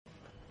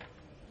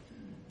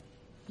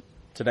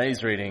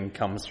Today's reading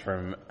comes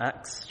from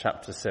Acts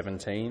chapter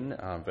 17,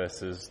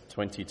 verses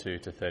 22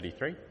 to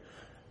 33,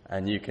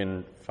 and you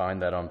can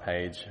find that on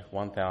page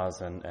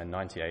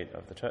 1098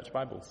 of the Church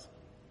Bibles.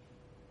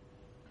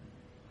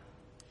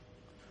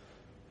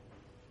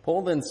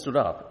 Paul then stood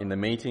up in the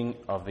meeting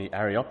of the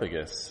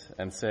Areopagus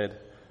and said,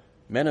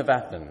 "Men of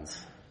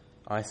Athens,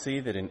 I see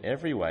that in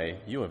every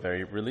way you are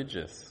very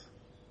religious.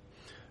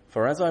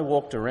 For as I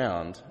walked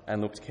around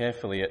and looked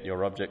carefully at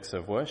your objects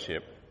of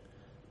worship,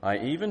 I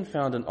even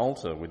found an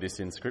altar with this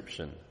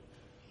inscription,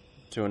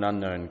 'To an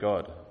unknown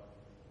God.'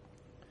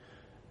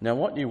 Now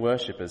what you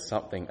worship as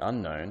something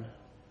unknown,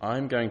 I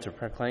am going to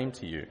proclaim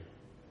to you.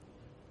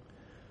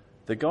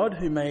 The God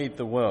who made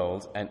the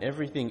world and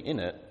everything in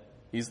it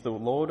is the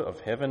Lord of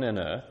heaven and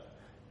earth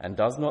and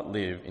does not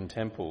live in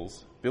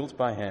temples built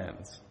by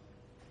hands.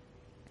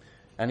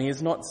 And he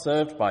is not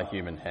served by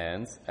human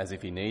hands as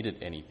if he needed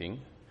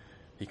anything,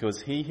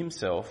 because he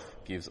himself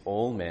gives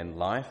all men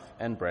life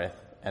and breath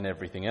and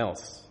everything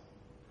else.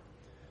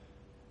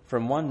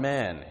 From one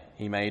man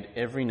he made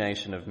every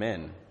nation of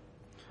men,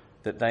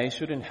 that they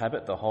should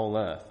inhabit the whole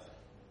earth.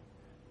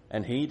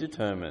 And he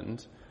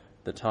determined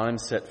the time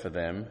set for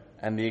them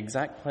and the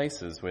exact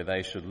places where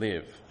they should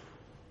live.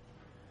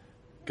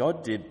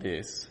 God did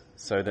this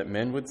so that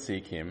men would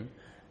seek him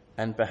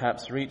and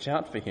perhaps reach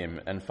out for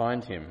him and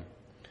find him,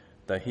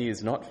 though he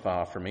is not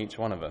far from each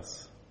one of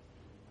us.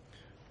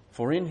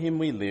 For in him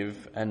we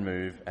live and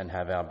move and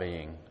have our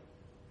being.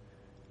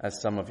 As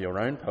some of your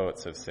own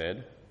poets have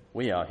said,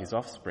 we are his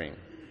offspring.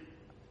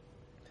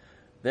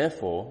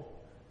 Therefore,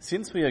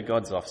 since we are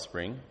God's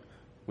offspring,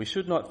 we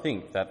should not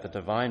think that the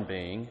divine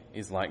being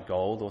is like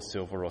gold or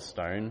silver or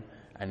stone,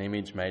 an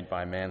image made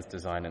by man's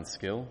design and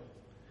skill.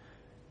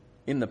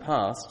 In the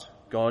past,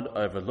 God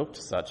overlooked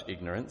such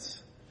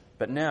ignorance,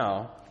 but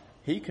now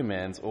he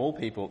commands all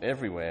people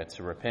everywhere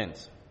to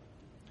repent.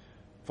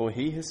 For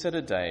he has set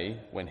a day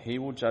when he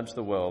will judge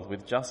the world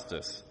with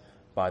justice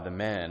by the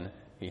man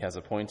he has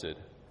appointed.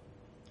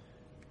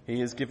 He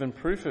has given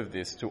proof of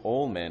this to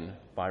all men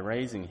by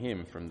raising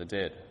him from the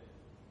dead."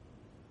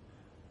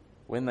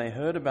 When they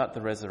heard about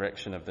the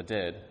resurrection of the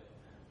dead,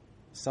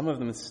 some of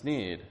them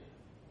sneered,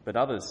 but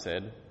others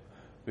said,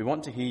 "We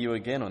want to hear you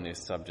again on this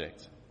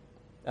subject."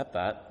 At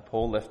that,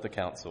 Paul left the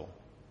council.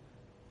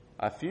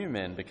 A few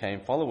men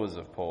became followers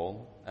of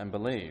Paul and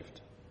believed.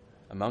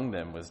 Among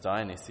them was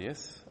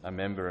Dionysius, a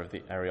member of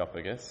the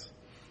Areopagus,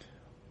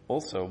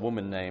 also a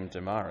woman named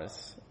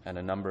Damaris, and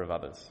a number of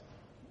others.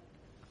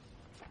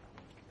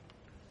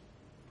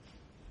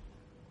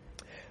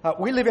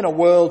 We live in a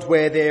world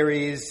where there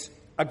is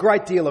a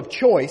great deal of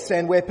choice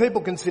and where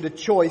people consider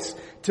choice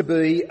to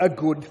be a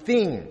good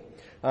thing.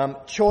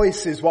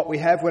 Choice is what we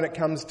have when it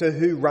comes to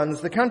who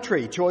runs the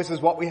country. Choice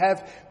is what we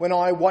have when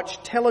I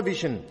watch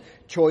television.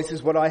 Choice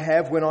is what I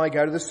have when I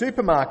go to the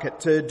supermarket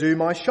to do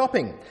my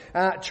shopping.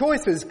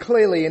 Choice is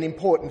clearly an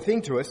important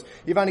thing to us.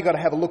 You've only got to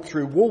have a look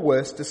through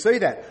Woolworths to see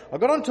that. I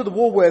got onto the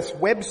Woolworths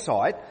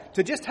website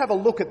to just have a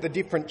look at the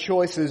different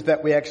choices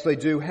that we actually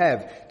do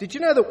have. Did you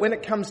know that when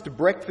it comes to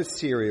breakfast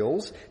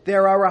cereals,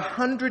 there are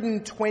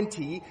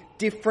 120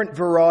 different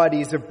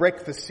varieties of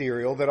breakfast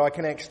cereal that I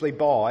can actually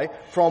buy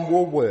from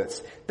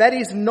Woolworths? That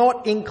is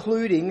not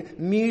including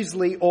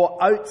muesli or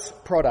oats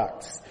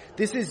products.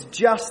 This is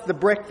just the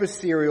breakfast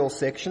cereal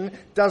section,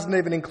 doesn't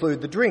even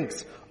include the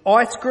drinks.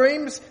 Ice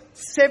creams,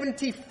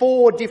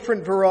 74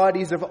 different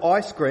varieties of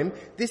ice cream.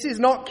 This is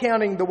not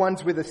counting the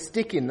ones with a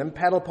stick in them,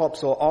 paddle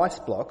pops or ice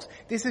blocks.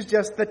 This is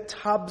just the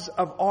tubs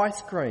of ice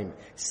cream.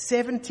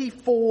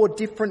 74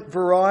 different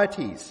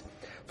varieties.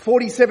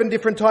 47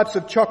 different types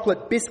of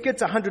chocolate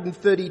biscuits,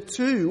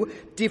 132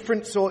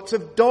 different sorts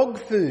of dog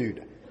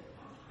food.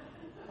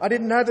 I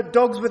didn't know that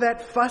dogs were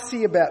that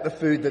fussy about the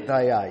food that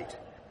they ate.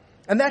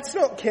 And that's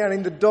not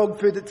counting the dog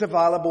food that's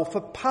available for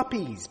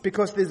puppies,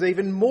 because there's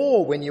even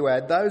more when you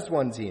add those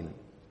ones in.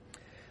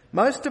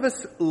 Most of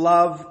us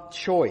love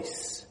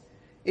choice.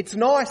 It's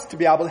nice to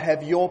be able to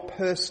have your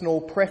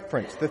personal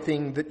preference, the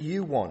thing that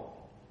you want.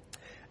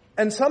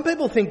 And some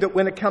people think that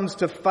when it comes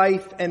to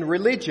faith and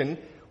religion,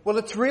 well,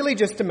 it's really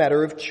just a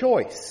matter of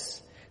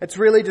choice. It's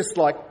really just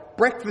like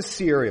breakfast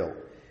cereal.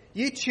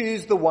 You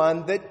choose the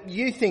one that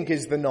you think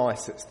is the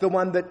nicest, the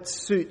one that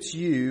suits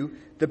you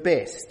the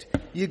best.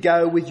 You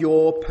go with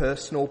your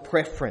personal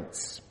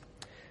preference.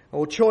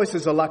 Well, choice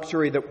is a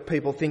luxury that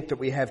people think that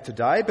we have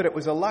today, but it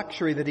was a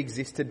luxury that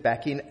existed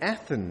back in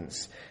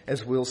Athens,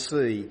 as we'll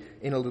see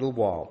in a little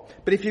while.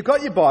 But if you've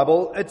got your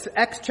Bible, it's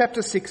Acts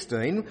chapter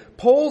 16.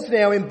 Paul's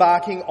now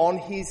embarking on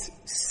his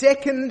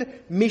second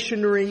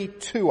missionary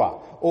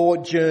tour or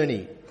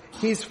journey.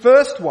 His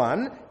first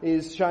one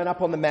is shown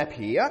up on the map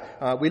here.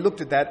 We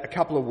looked at that a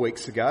couple of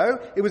weeks ago.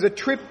 It was a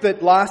trip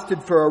that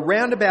lasted for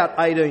around about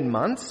 18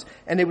 months,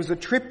 and it was a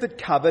trip that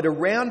covered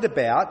around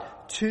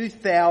about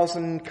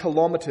 2,000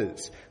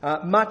 kilometres,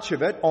 much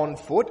of it on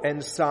foot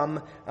and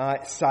some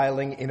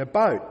sailing in a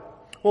boat.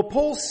 Well,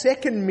 Paul's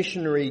second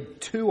missionary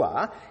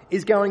tour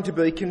is going to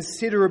be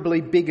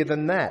considerably bigger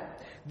than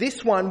that.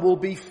 This one will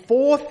be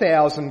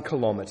 4,000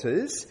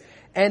 kilometres,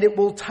 and it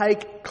will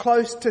take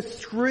close to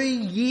 3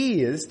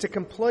 years to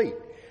complete.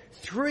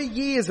 3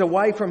 years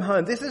away from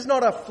home. This is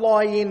not a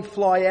fly-in,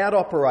 fly-out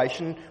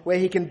operation where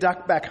he can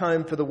duck back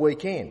home for the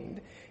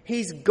weekend.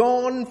 He's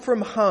gone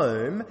from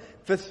home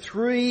for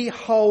 3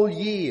 whole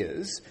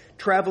years,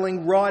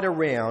 travelling right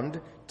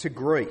around to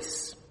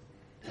Greece.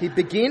 He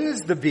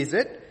begins the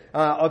visit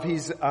of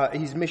his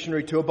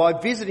missionary tour by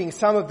visiting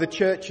some of the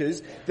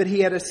churches that he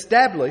had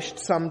established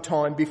some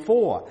time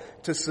before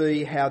to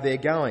see how they're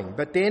going.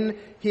 But then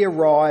he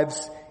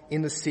arrives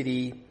in the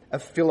city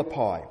of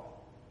Philippi.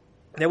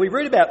 Now we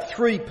read about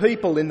 3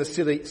 people in the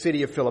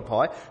city of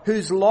Philippi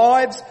whose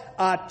lives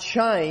are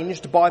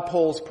changed by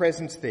Paul's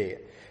presence there.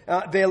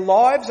 Their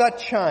lives are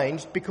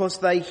changed because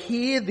they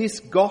hear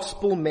this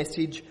gospel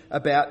message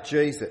about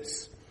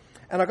Jesus.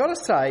 And I've got to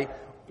say,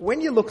 when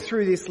you look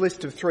through this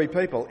list of 3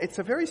 people, it's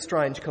a very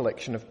strange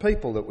collection of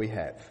people that we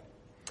have.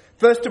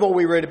 First of all,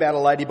 we read about a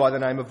lady by the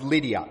name of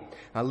Lydia.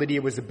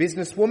 Lydia was a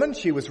businesswoman.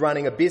 She was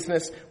running a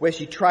business where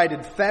she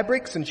traded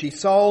fabrics and she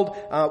sold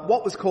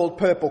what was called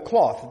purple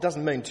cloth. It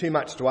doesn't mean too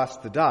much to us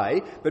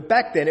today, but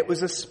back then it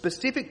was a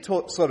specific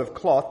sort of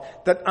cloth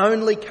that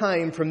only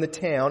came from the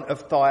town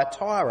of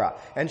Thyatira,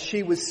 and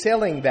she was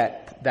selling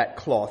that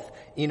cloth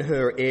in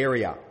her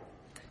area.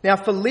 Now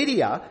for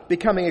Lydia,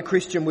 becoming a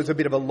Christian was a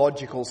bit of a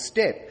logical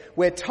step.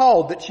 We're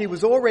told that she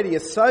was already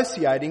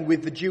associating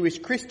with the Jewish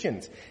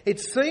Christians. It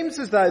seems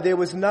as though there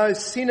was no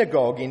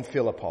synagogue in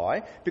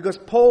Philippi because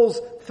Paul's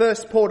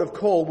first port of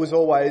call was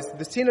always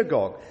the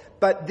synagogue.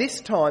 But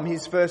this time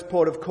his first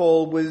port of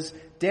call was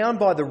down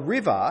by the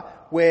river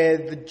where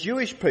the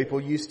Jewish people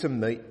used to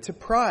meet to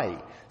pray.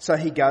 So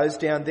he goes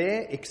down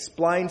there,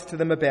 explains to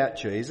them about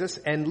Jesus,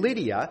 and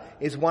Lydia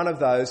is one of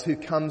those who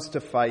comes to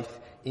faith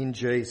in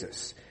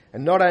Jesus.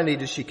 And not only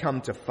does she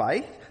come to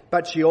faith,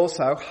 but she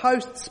also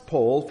hosts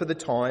Paul for the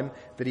time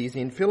that he's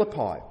in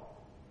Philippi.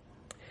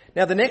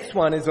 Now the next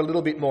one is a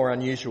little bit more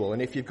unusual,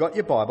 and if you've got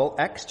your Bible,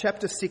 Acts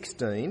chapter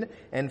 16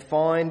 and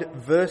find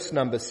verse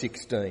number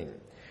 16.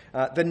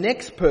 The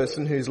next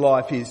person whose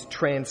life is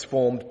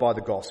transformed by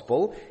the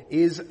gospel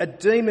is a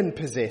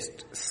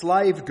demon-possessed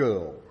slave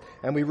girl,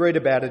 and we read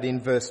about it in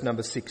verse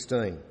number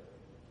 16.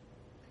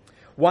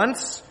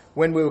 Once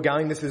when we were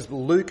going, this is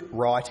Luke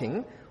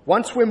writing,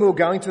 once when we were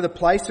going to the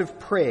place of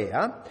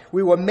prayer,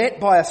 we were met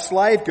by a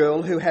slave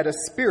girl who had a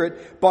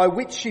spirit by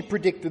which she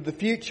predicted the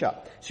future.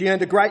 She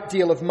earned a great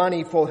deal of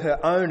money for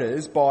her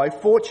owners by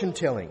fortune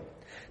telling.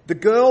 The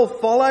girl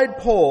followed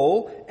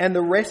Paul and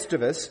the rest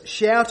of us,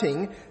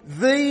 shouting,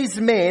 "These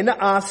men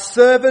are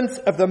servants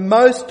of the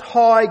Most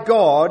High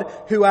God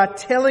who are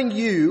telling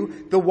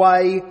you the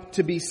way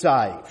to be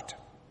saved."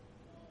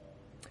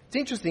 It's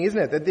interesting,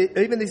 isn't it, that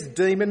even this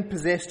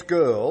demon-possessed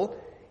girl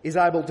is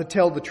able to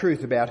tell the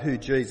truth about who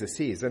Jesus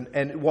is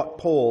and what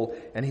Paul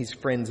and his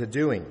friends are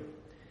doing.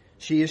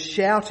 She is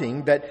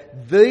shouting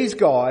that these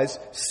guys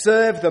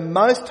serve the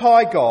Most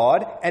High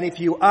God, and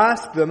if you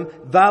ask them,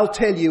 they'll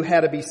tell you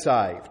how to be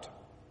saved.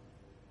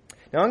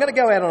 Now I'm going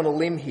to go out on a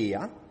limb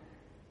here,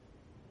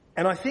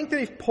 and I think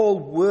that if Paul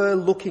were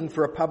looking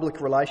for a public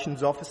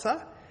relations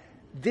officer,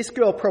 this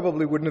girl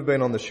probably wouldn't have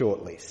been on the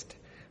short list.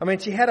 I mean,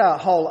 she had a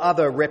whole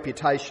other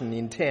reputation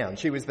in town.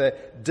 She was the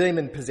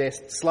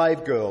demon-possessed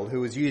slave girl who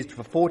was used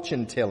for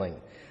fortune-telling.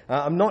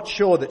 I'm not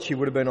sure that she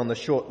would have been on the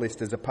short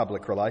list as a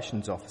public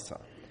relations officer.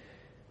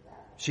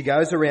 She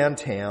goes around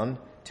town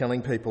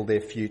telling people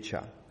their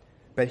future.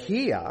 But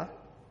here,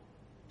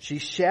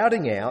 she's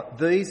shouting out,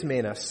 "These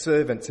men are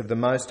servants of the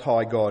Most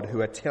High God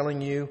who are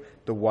telling you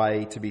the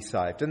way to be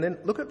saved." And then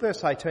look at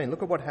verse 18.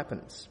 Look at what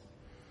happens.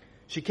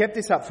 She kept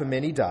this up for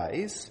many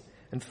days.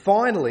 And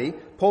finally,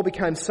 Paul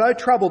became so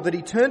troubled that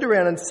he turned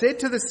around and said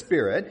to the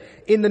Spirit,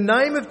 "In the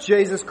name of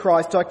Jesus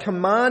Christ, I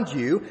command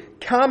you,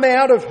 come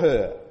out of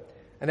her."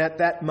 And at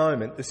that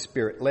moment, the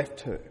Spirit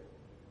left her.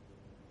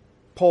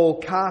 Paul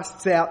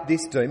casts out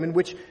this demon,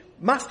 which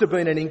must have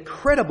been an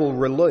incredible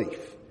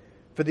relief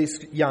for this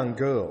young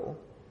girl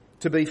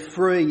to be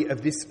free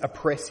of this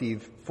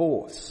oppressive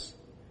force.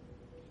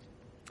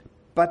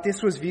 But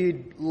this was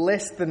viewed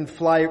less than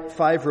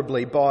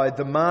favourably by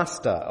the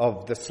master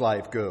of the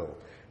slave girl.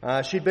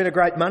 She'd been a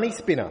great money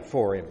spinner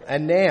for him,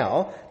 and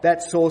now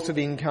that source of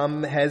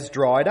income has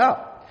dried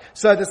up.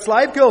 So the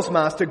slave girl's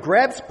master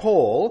grabs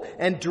Paul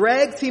and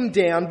drags him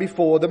down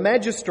before the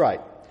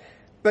magistrate.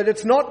 But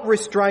it's not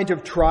restraint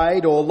of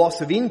trade or loss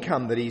of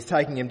income that he's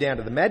taking him down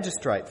to the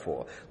magistrate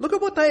for. Look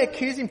at what they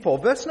accuse him for.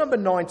 Verse number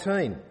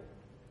 19.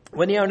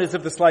 When the owners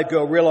of the slave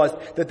girl realised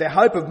that their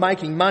hope of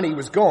making money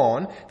was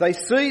gone, they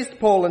seized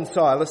Paul and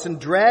Silas and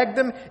dragged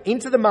them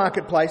into the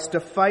marketplace to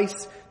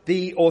face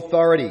the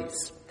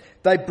authorities.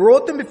 They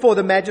brought them before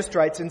the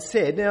magistrates and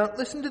said, now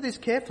listen to this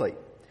carefully,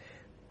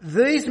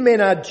 "These men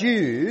are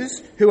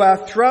Jews who are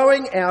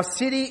throwing our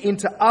city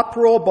into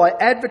uproar by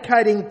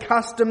advocating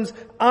customs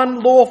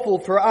unlawful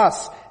for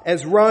us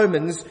as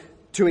Romans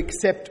to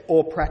accept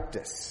or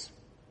practice."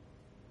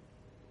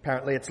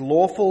 Apparently it's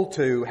lawful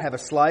to have a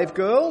slave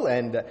girl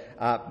and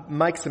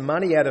make some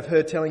money out of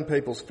her telling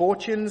people's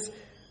fortunes,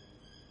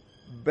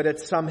 but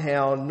it's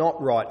somehow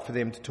not right for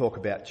them to talk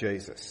about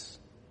Jesus.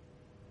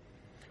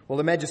 Well,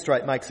 the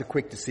magistrate makes a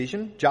quick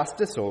decision.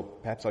 Justice, or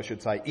perhaps I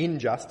should say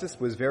injustice,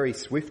 was very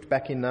swift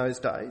back in those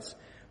days.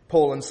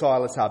 Paul and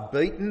Silas are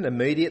beaten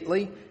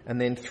immediately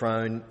and then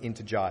thrown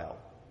into jail.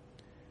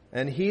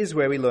 And here's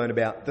where we learn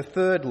about the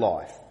third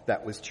life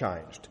that was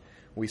changed.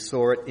 We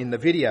saw it in the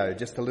video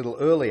just a little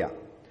earlier.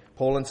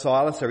 Paul and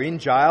Silas are in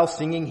jail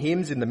singing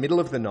hymns in the middle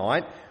of the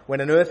night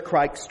when an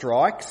earthquake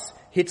strikes,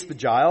 hits the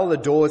jail, the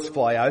doors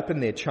fly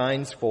open, their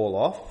chains fall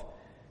off.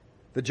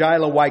 The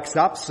jailer wakes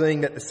up,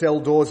 seeing that the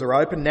cell doors are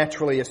open,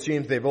 naturally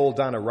assumes they've all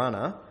done a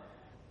runner,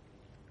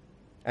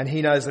 and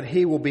he knows that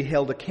he will be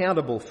held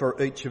accountable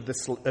for each of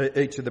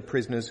the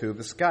prisoners who have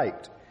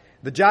escaped.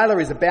 The jailer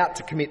is about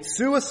to commit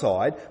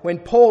suicide when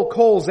Paul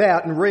calls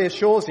out and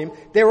reassures him,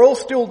 they're all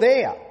still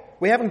there.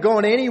 We haven't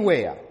gone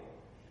anywhere.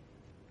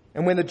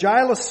 And when the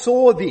jailer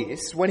saw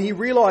this, when he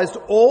realised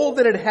all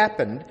that had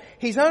happened,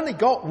 he's only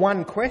got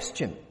one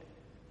question.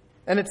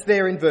 And it's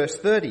there in verse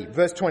 30.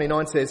 Verse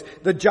 29 says,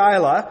 the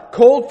jailer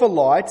called for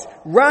lights,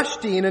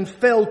 rushed in and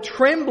fell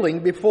trembling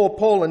before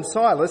Paul and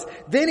Silas.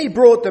 Then he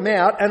brought them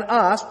out and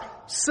asked,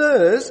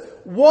 sirs,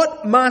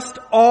 what must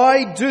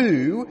I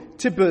do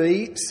to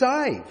be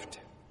saved?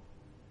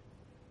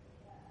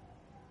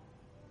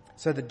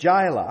 So the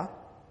jailer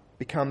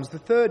becomes the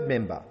third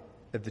member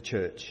of the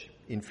church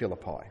in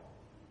Philippi.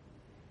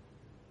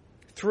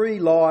 3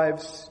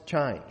 lives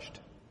changed.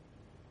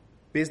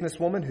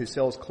 Businesswoman who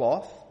sells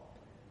cloth,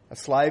 a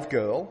slave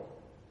girl,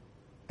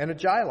 and a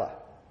jailer.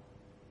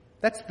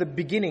 That's the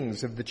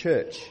beginnings of the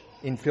church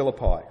in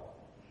Philippi.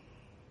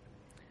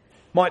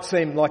 Might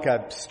seem like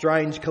a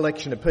strange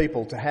collection of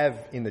people to have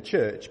in the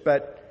church,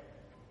 but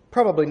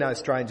probably no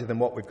stranger than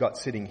what we've got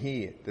sitting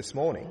here this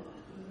morning.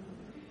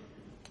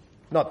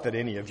 Not that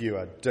any of you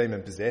are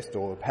demon-possessed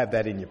or have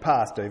that in your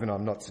past even,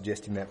 I'm not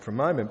suggesting that for a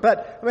moment.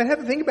 But,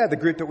 have a think about the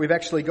group that we've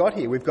actually got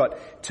here. We've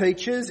got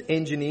teachers,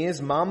 engineers,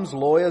 mums,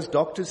 lawyers,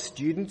 doctors,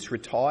 students,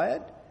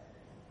 retired.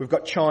 We've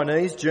got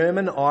Chinese,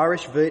 German,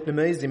 Irish,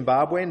 Vietnamese,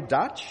 Zimbabwean,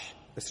 Dutch,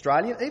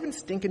 Australian, even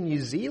stinking New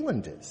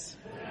Zealanders,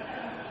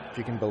 if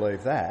you can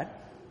believe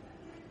that.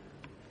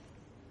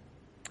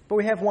 But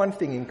we have one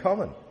thing in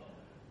common.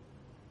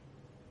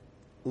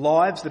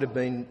 Lives that have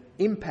been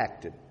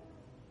impacted,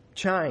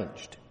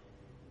 changed,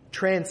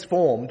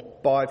 transformed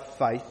by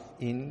faith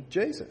in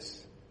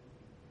Jesus.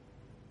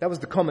 That was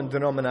the common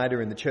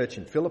denominator in the church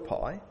in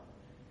Philippi,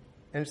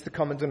 and it's the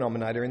common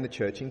denominator in the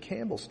church in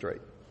Campbell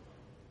Street.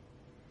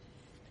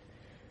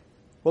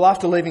 Well,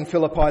 after leaving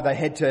Philippi, they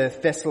head to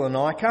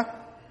Thessalonica,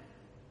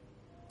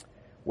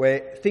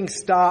 where things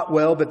start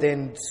well but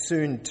then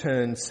soon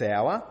turn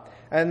sour.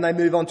 And they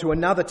move on to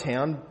another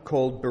town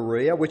called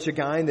Berea, which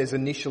again, there's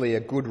initially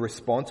a good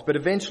response, but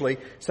eventually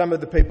some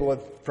of the people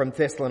from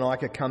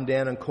Thessalonica come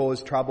down and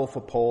cause trouble for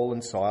Paul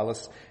and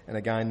Silas, and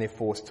again they're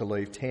forced to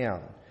leave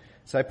town.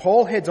 So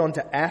Paul heads on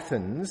to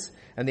Athens,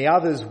 and the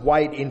others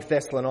wait in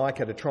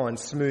Thessalonica to try and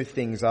smooth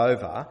things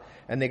over,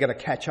 and they're going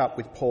to catch up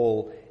with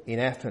Paul in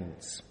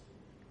Athens.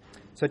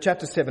 So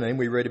chapter 17,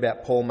 we read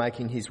about Paul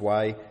making his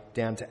way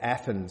down to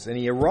Athens, and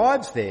he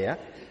arrives there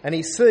and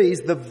he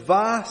sees the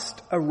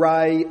vast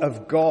array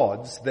of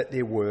gods that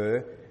there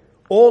were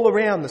all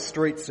around the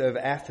streets of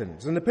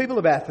Athens. And the people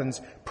of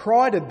Athens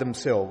prided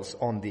themselves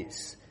on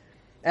this.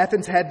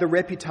 Athens had the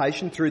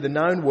reputation through the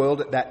known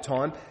world at that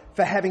time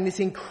for having this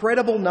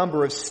incredible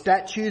number of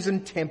statues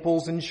and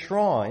temples and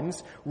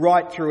shrines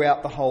right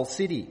throughout the whole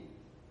city.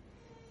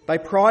 They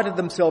prided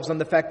themselves on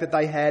the fact that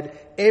they had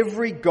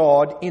every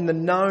god in the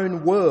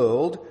known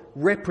world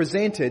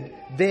represented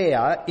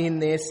there in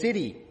their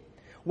city.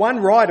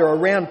 One writer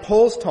around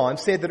Paul's time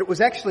said that it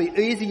was actually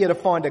easier to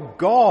find a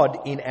god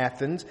in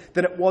Athens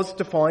than it was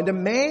to find a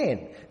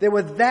man. There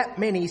were that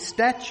many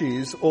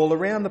statues all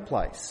around the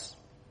place.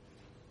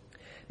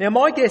 Now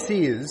my guess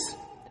is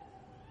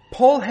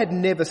Paul had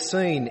never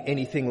seen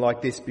anything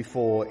like this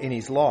before in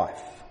his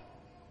life.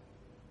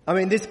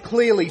 This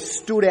clearly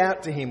stood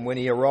out to him when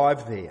he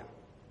arrived there.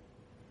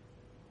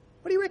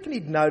 What do you reckon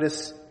he'd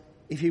notice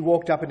if he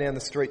walked up and down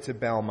the streets of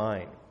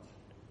Balmain?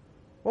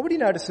 What would he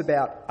notice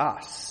about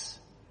us?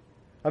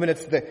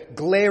 It's the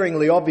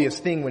glaringly obvious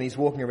thing when he's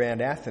walking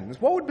around Athens.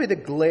 What would be the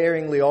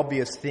glaringly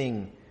obvious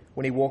thing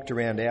when he walked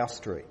around our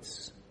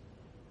streets?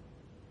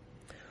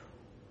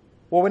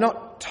 Well, we're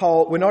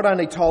not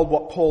only told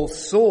what Paul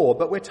saw,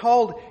 but we're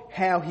told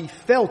how he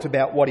felt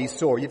about what he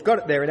saw. You've got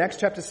it there in Acts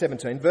chapter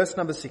 17, verse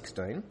number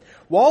 16.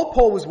 While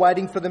Paul was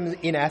waiting for them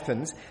in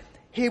Athens,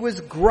 he was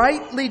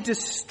greatly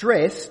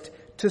distressed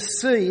to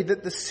see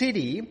that the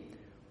city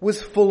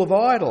was full of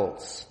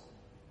idols.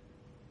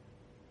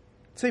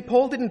 See,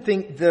 Paul didn't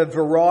think the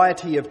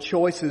variety of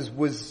choices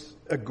was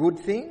a good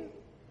thing.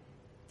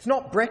 It's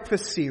not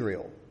breakfast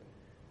cereal.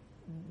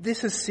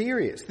 This is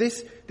serious.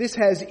 This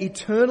has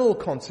eternal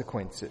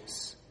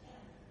consequences.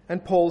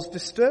 And Paul's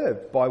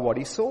disturbed by what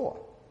he saw.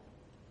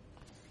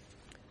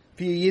 A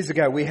few years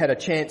ago, we had a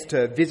chance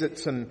to visit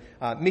some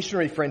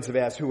missionary friends of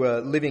ours who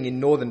were living in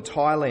northern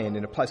Thailand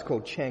in a place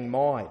called Chiang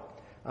Mai.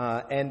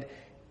 And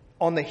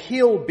on the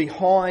hill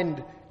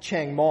behind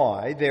Chiang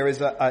Mai, there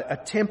is a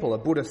temple, a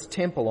Buddhist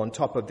temple on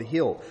top of the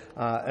hill,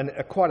 and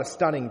quite a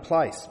stunning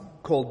place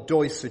called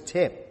Doi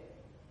Suthep.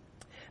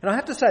 And I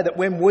have to say that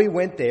when we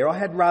went there, I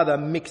had rather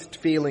mixed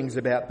feelings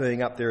about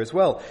being up there as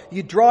well.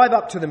 You drive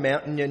up to the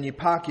mountain and you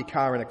park your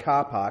car in a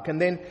car park, and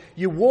then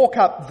you walk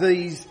up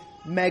these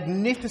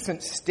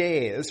magnificent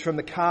stairs from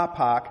the car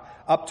park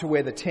up to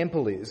where the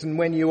temple is. And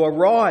when you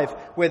arrive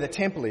where the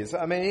temple is,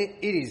 I mean,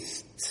 it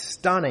is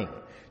stunning.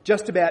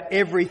 Just about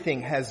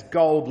everything has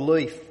gold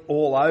leaf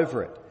all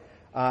over it.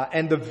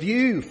 And the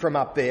view from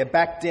up there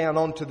back down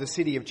onto the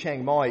city of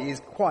Chiang Mai is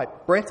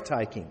quite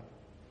breathtaking.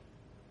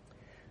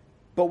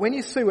 But when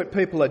you see what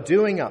people are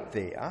doing up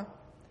there,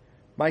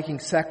 making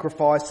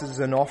sacrifices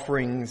and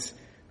offerings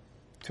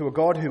to a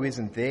God who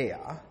isn't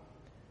there,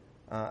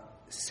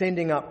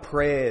 sending up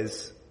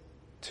prayers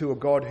to a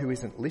God who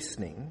isn't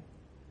listening,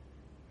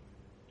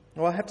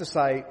 well, I have to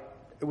say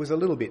it was a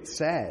little bit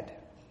sad.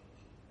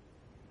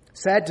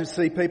 Sad to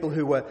see people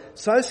who were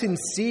so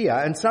sincere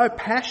and so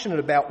passionate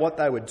about what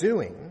they were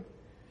doing,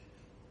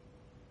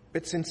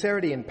 but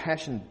sincerity and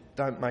passion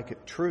don't make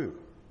it true.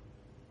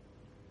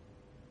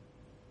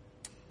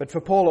 But for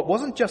Paul, it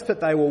wasn't just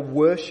that they were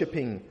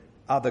worshipping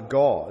other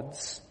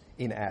gods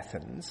in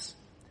Athens.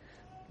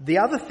 The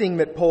other thing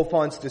that Paul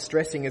finds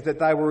distressing is that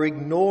they were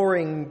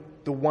ignoring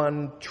the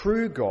one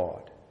true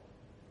God.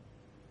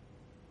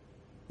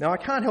 Now, I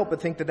can't help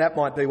but think that that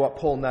might be what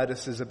Paul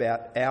notices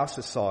about our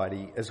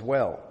society as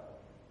well.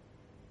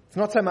 It's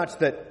not so much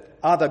that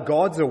other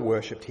gods are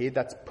worshipped here,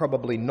 that's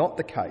probably not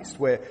the case.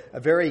 We're a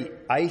very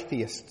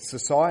atheist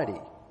society.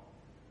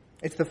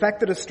 It's the fact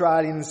that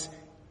Australians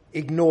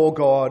ignore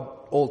God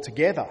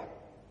altogether.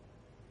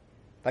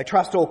 They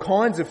trust all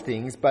kinds of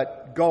things,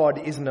 but God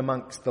isn't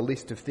amongst the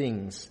list of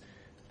things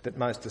that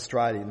most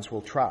Australians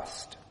will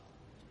trust.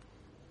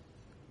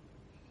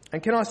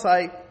 And can I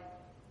say,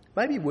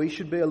 maybe we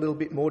should be a little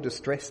bit more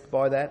distressed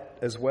by that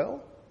as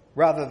well,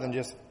 rather than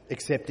just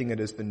accepting it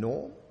as the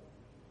norm.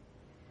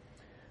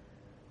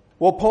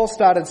 Well, Paul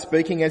started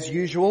speaking as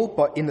usual,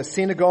 but in the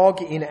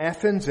synagogue in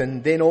Athens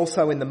and then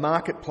also in the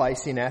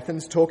marketplace in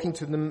Athens, talking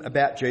to them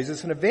about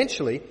Jesus, and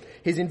eventually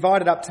he's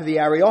invited up to the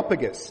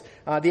Areopagus.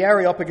 The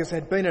Areopagus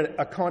had been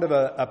a kind of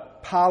a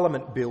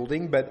parliament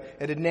building, but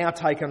it had now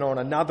taken on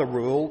another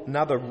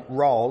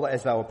role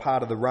as they were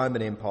part of the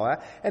Roman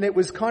Empire, and it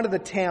was kind of the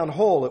town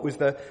hall. It was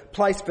the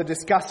place for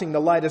discussing the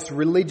latest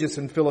religious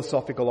and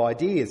philosophical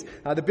ideas.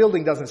 The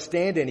building doesn't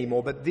stand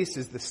anymore, but this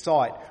is the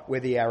site where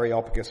the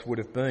Areopagus would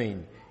have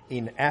been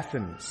in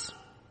Athens.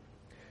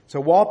 So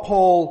while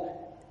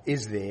Paul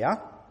is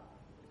there,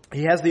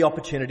 he has the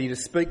opportunity to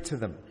speak to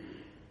them.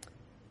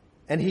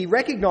 And he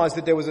recognised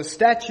that there was a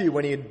statue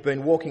when he had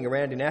been walking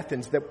around in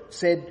Athens that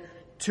said,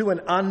 "To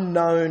an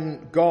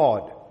unknown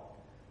God."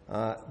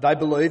 They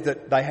believed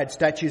that they had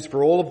statues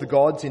for all of the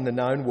gods in the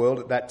known world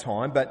at that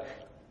time, but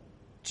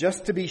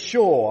just to be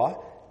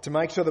sure, to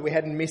make sure that we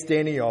hadn't missed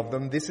any of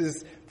them, this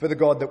is for the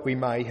God that we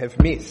may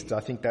have missed. I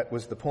think that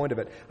was the point of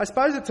it. I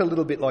suppose it's a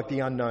little bit like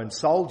the unknown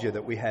soldier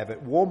that we have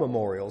at war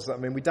memorials. I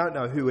mean, we don't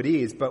know who it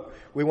is, but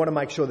we want to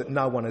make sure that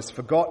no one is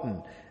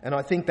forgotten. And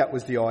I think that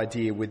was the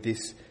idea with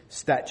this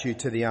statue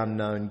to the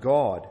unknown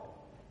God.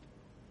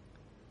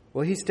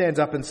 Well, he stands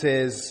up and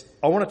says,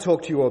 "I want to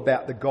talk to you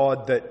about the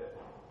God that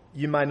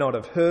you may not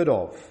have heard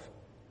of."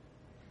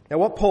 Now,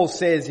 what Paul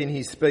says in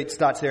his speech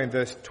starts there in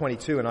verse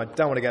 22, and I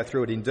don't want to go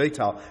through it in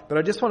detail, but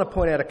I just want to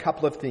point out a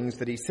couple of things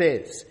that he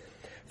says.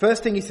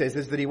 First thing he says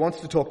is that he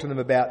wants to talk to them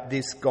about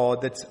this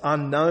God that's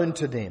unknown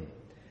to them.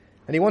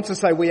 And he wants to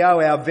say we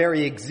owe our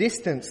very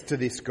existence to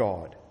this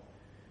God.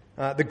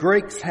 The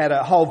Greeks had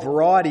a whole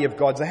variety of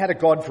gods. They had a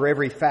god for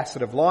every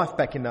facet of life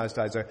back in those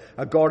days.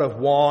 A god of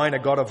wine, a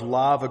god of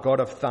love, a god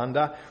of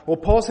thunder. Well,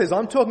 Paul says,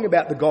 I'm talking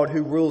about the God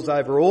who rules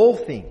over all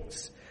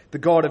things, the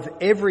God of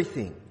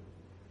everything,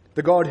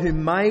 the God who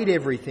made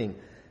everything.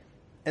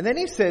 And then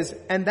he says,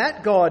 and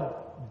that God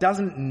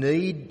doesn't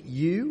need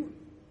you.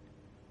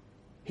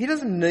 He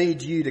doesn't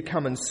need you to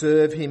come and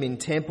serve him in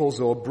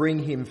temples or bring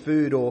him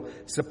food or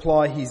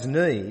supply his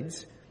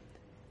needs.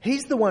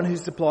 He's the one who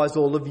supplies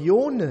all of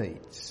your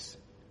needs.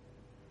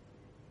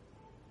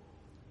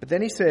 But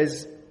then he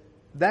says,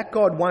 that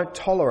God won't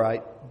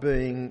tolerate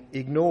being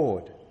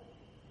ignored.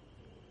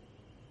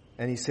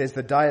 And he says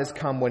the day has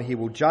come when he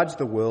will judge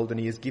the world, and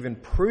he has given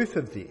proof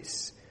of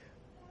this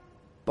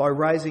by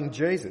raising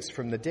Jesus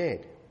from the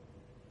dead.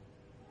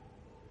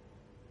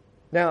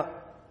 Now,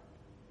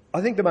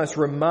 I think the most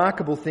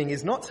remarkable thing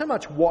is not so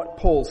much what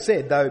Paul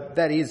said, though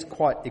that is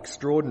quite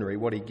extraordinary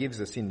what he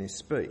gives us in this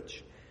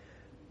speech,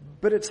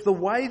 but it's the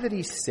way that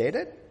he said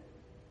it.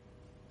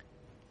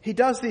 He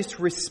does this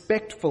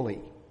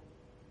respectfully.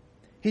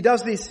 He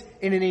does this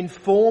in an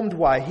informed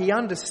way. He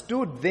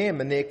understood them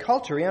and their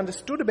culture. He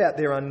understood about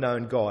their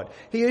unknown God.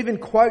 He even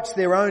quotes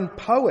their own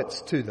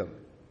poets to them.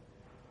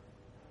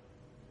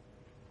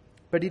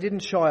 But he didn't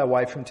shy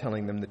away from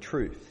telling them the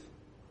truth.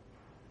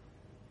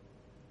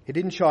 He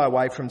didn't shy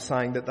away from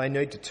saying that they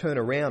need to turn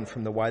around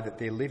from the way that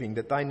they're living,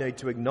 that they need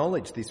to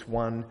acknowledge this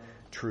one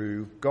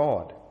true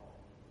God.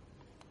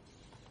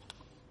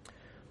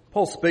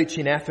 Paul's speech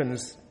in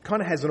Athens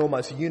kind of has an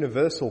almost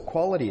universal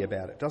quality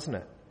about it, doesn't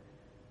it?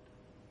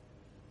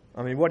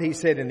 I mean, what he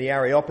said in the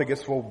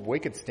Areopagus, well, we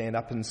could stand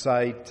up and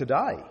say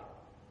today.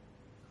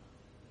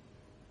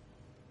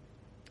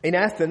 In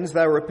Athens,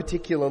 they were a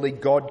particularly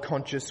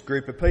God-conscious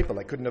group of people.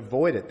 They couldn't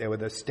avoid it. There were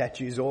the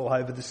statues all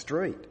over the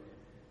street.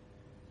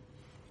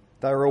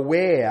 They were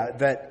aware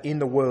that in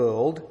the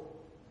world,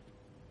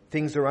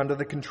 things are under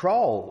the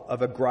control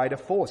of a greater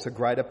force, a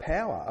greater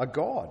power, a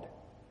God.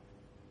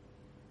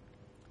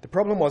 The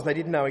problem was they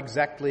didn't know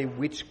exactly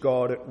which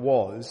God it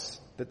was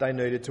that they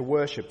needed to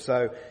worship.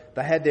 So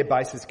they had their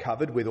bases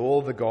covered with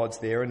all the gods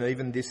there and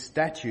even this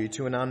statue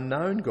to an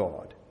unknown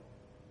God.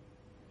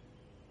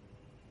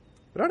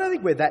 But I don't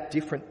think we're that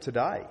different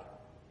today.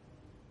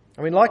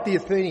 I mean, like the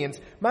Athenians,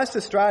 most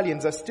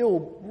Australians are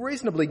still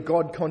reasonably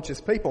God-conscious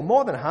people.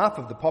 More than half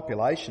of the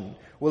population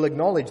will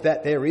acknowledge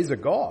that there is a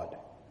God.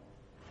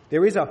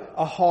 There is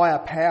a higher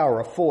power,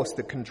 a force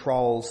that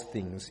controls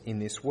things in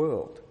this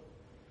world.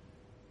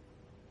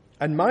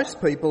 And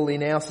most people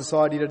in our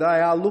society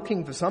today are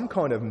looking for some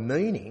kind of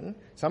meaning,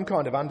 some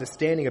kind of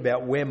understanding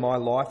about where my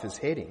life is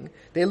heading.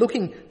 They're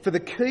looking for the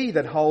key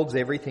that holds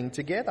everything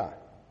together.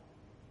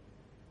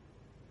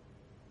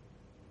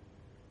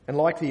 And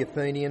like the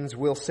Athenians,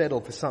 we'll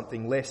settle for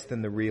something less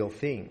than the real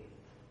thing.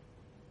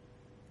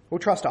 We'll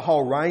trust a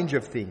whole range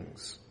of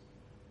things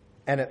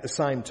and at the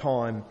same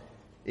time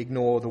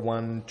ignore the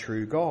one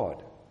true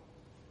God.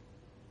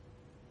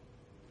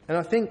 And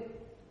I think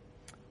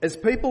as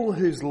people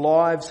whose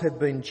lives have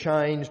been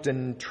changed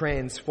and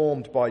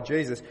transformed by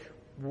Jesus,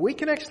 we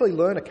can actually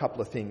learn a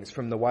couple of things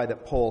from the way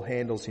that Paul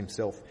handles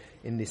himself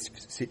in this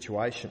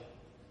situation.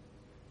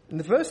 And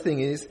the first thing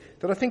is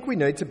that I think we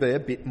need to be a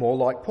bit more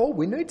like Paul.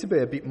 We need to be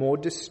a bit more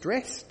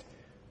distressed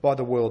by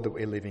the world that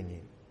we're living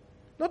in.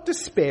 Not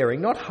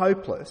despairing, not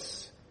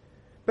hopeless,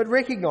 but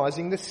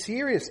recognising the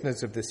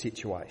seriousness of the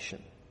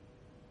situation.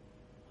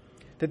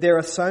 That there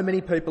are so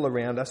many people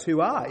around us who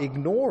are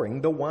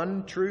ignoring the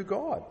one true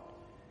God.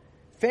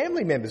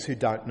 Family members who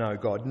don't know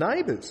God,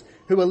 neighbours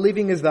who are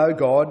living as though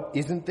God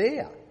isn't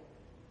there.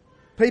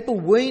 People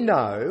we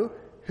know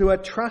who are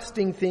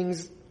trusting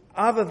things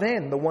other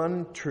than the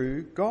one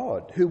true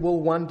God, who will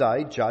one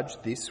day judge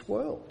this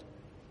world.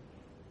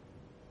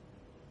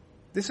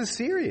 This is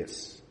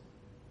serious.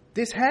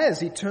 This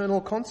has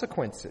eternal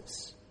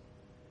consequences.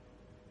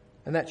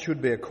 And that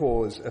should be a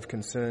cause of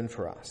concern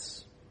for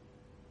us.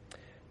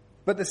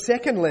 But the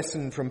second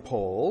lesson from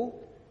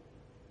Paul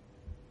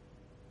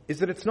is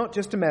that it's not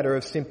just a matter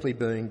of simply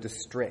being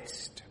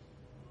distressed.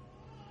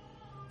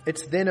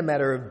 It's then a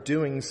matter of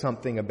doing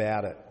something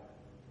about it.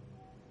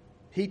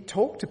 He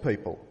talked to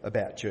people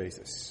about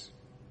Jesus.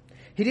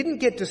 He didn't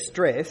get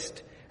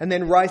distressed and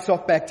then race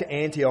off back to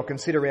Antioch and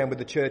sit around with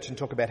the church and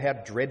talk about how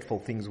dreadful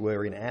things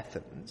were in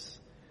Athens.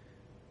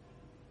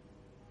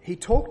 He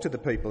talked to the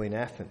people in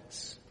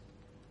Athens.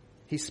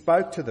 He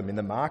spoke to them in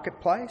the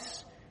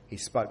marketplace. He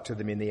spoke to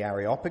them in the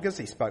Areopagus.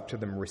 He spoke to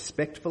them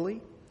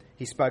respectfully.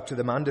 He spoke to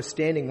them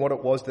understanding what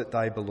it was that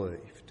they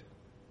believed.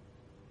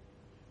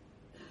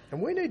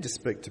 And we need to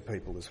speak to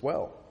people as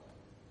well.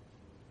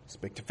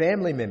 Speak to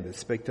family members,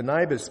 speak to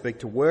neighbours, speak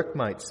to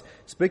workmates,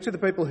 speak to the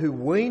people who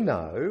we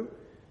know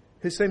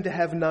who seem to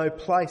have no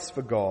place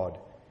for God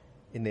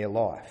in their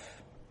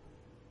life.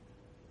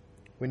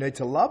 We need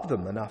to love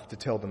them enough to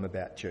tell them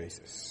about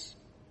Jesus.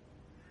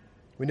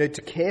 We need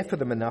to care for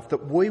them enough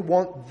that we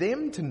want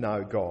them to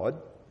know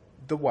God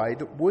the way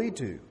that we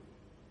do.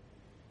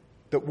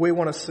 That we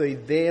want to see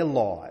their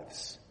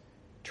lives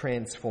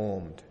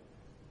transformed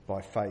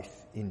by faith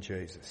in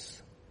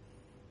Jesus.